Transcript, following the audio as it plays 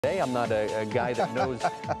I'm not a guy that knows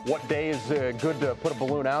what day is good to put a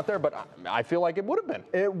balloon out there, but I feel like it would have been.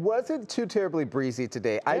 It wasn't too terribly breezy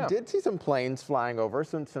today. Yeah. I did see some planes flying over,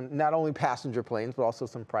 some not only passenger planes, but also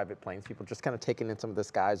some private planes. People just kind of taking in some of the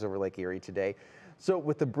skies over Lake Erie today. So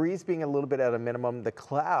with the breeze being a little bit at a minimum, the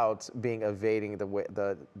clouds being evading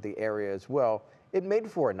the area as well, it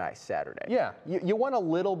made for a nice Saturday. Yeah, you want a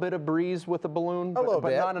little bit of breeze with a balloon, A little but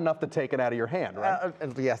bit. not enough to take it out of your hand, right?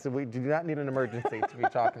 Yes, we do not need an emergency to be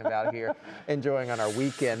talking about here, enjoying on our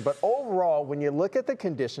weekend. But overall, when you look at the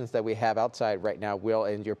conditions that we have outside right now, Will,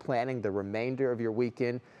 and you're planning the remainder of your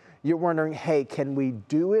weekend, you're wondering, hey, can we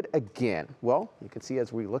do it again? Well, you can see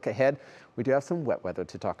as we look ahead, we do have some wet weather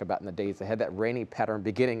to talk about in the days ahead. That rainy pattern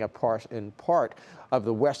beginning in part of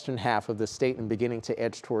the western half of the state and beginning to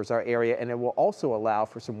edge towards our area. And it will also allow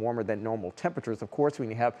for some warmer than normal temperatures. Of course, when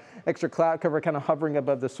you have extra cloud cover kind of hovering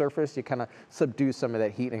above the surface, you kind of subdue some of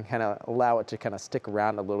that heat and kind of allow it to kind of stick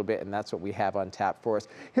around a little bit. And that's what we have on tap for us.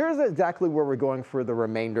 Here's exactly where we're going for the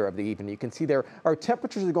remainder of the evening. You can see there our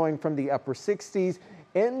temperatures are going from the upper 60s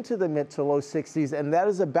into the mid to low 60s, and that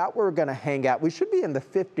is about where we're going to hang out. We should be in the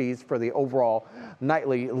 50s for the overall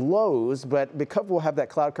nightly lows, but because we'll have that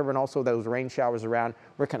cloud cover and also those rain showers around,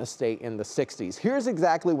 we're going to stay in the 60s. Here's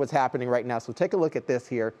exactly what's happening right now. So take a look at this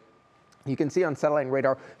here. You can see on satellite and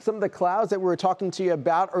radar some of the clouds that we were talking to you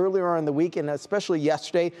about earlier in the week, and especially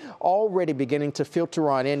yesterday, already beginning to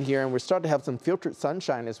filter on in here, and we're starting to have some filtered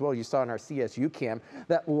sunshine as well. You saw in our CSU cam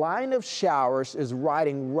that line of showers is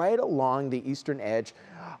riding right along the eastern edge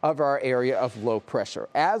of our area of low pressure.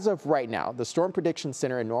 As of right now, the Storm Prediction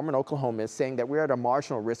Center in Norman, Oklahoma is saying that we're at a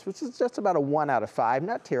marginal risk, which is just about a 1 out of 5,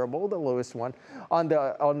 not terrible, the lowest one on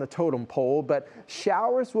the totem pole, but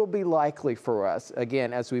showers will be likely for us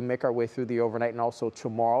again as we make our way through the overnight and also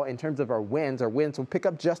tomorrow. In terms of our winds will pick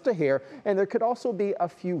up just a hair, and there could also be a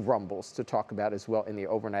few rumbles to talk about as well in the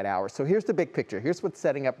overnight hours. So here's the big picture. Here's what's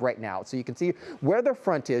setting up right now. So you can see where the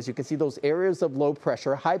front is. You can see those areas of low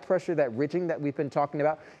pressure, high pressure, that ridging that we've been talking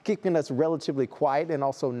about, keeping us relatively quiet and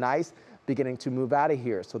also nice, beginning to move out of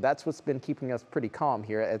here. So that's what's been keeping us pretty calm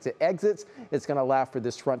here. As it exits, it's going to allow for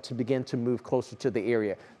this front to begin to move closer to the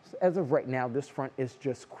area. So as of right now, this front is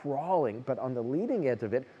just crawling, but on the leading edge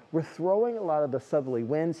of it, we're throwing a lot of the southerly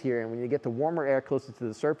winds here. And when you get the warmer air closer to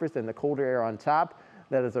the surface and the colder air on top,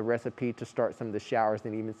 that is a recipe to start some of the showers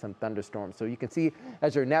and even some thunderstorms. So you can see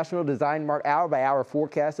as your National Design Mark hour by hour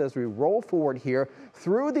forecast as we roll forward here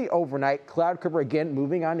through the overnight, cloud cover again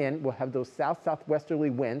moving on in. We'll have those southwesterly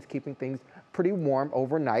winds keeping things pretty warm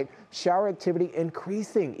overnight. Shower activity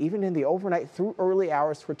increasing even in the overnight through early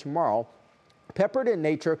hours for tomorrow. Peppered in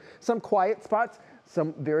nature, some quiet spots,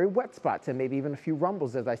 some very wet spots, and maybe even a few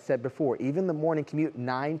rumbles, as I said before. Even the morning commute,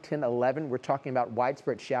 9, 10, 11, we're talking about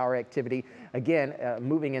widespread shower activity, again,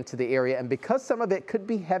 moving into the area. And because some of it could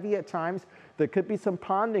be heavy at times, there could be some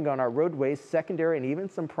ponding on our roadways, secondary and even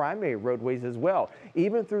some primary roadways as well.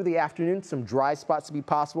 Even through the afternoon, some dry spots to be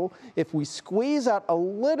possible. If we squeeze out a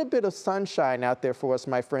little bit of sunshine out there for us,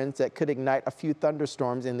 my friends, that could ignite a few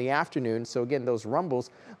thunderstorms in the afternoon. So again, those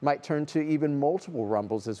rumbles might turn to even multiple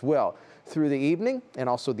rumbles as well. Through the evening and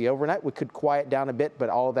also the overnight, we could quiet down a bit, but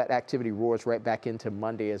all of that activity roars right back into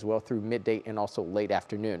Monday as well through midday and also late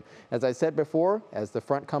afternoon. As I said before, as the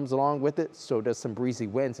front comes along with it, so does some breezy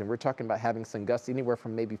winds, and we're talking about having some gusts anywhere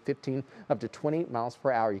from maybe 15 up to 20 miles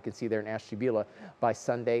per hour. You can see there in Ashtabula by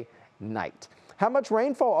Sunday night. How much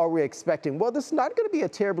rainfall are we expecting? Well, this is not going to be a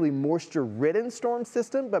terribly moisture-ridden storm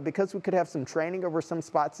system, but because we could have some training over some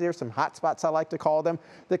spots there, some hot spots I like to call them,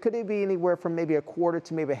 there could be anywhere from maybe a quarter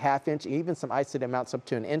to maybe a ½ inch, even some isolated amounts up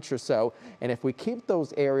to an inch or so. And if we keep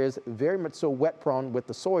those areas very much so wet prone with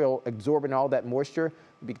the soil absorbing all that moisture,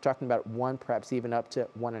 we'll be talking about 1, perhaps even up to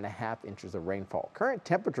 1½ inches of rainfall. Current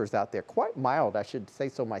temperatures out there, quite mild, I should say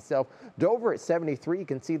so myself. Dover at 73, you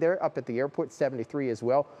can see there up at the airport, 73 as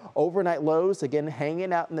well. Overnight lows, again,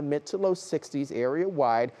 hanging out in the mid to low 60s area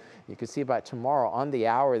wide. You can see by tomorrow on the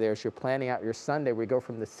hour there as you're planning out your Sunday, we go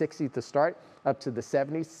from the 60s to start up to the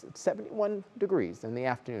 70s, 71 degrees in the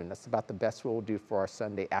afternoon. That's about the best we'll do for our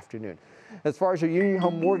Sunday afternoon. As far as your Union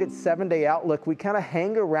Home Mortgage 7-day outlook, we kind of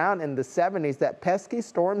hang around in the 70s. That pesky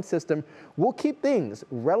storm system will keep things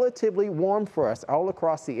relatively warm for us all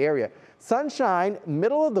across the area. Sunshine,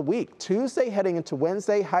 middle of the week, Tuesday heading into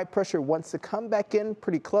Wednesday. High pressure wants to come back in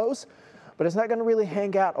pretty close, but it's not going to really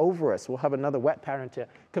hang out over us. We'll have another wet pattern to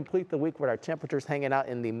complete the week with our temperatures hanging out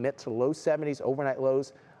in the mid to low 70s, overnight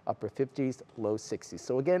lows, upper 50s, low 60s.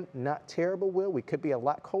 So again, not terrible, Will. We could be a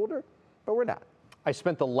lot colder, but we're not. I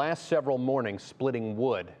spent the last several mornings splitting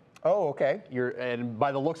wood Oh, okay. And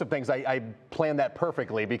by the looks of things, I planned that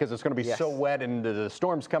perfectly because it's going to be so wet and the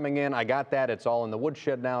storm's coming in. I got that. It's all in the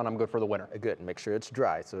woodshed now, and I'm good for the winter. Good. Make sure it's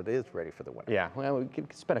dry so it is ready for the winter. Yeah. Well, we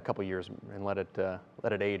could spend a couple years and let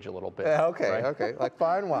it age a little bit. Okay. Right? Okay. Like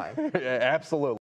fine wine. Absolutely.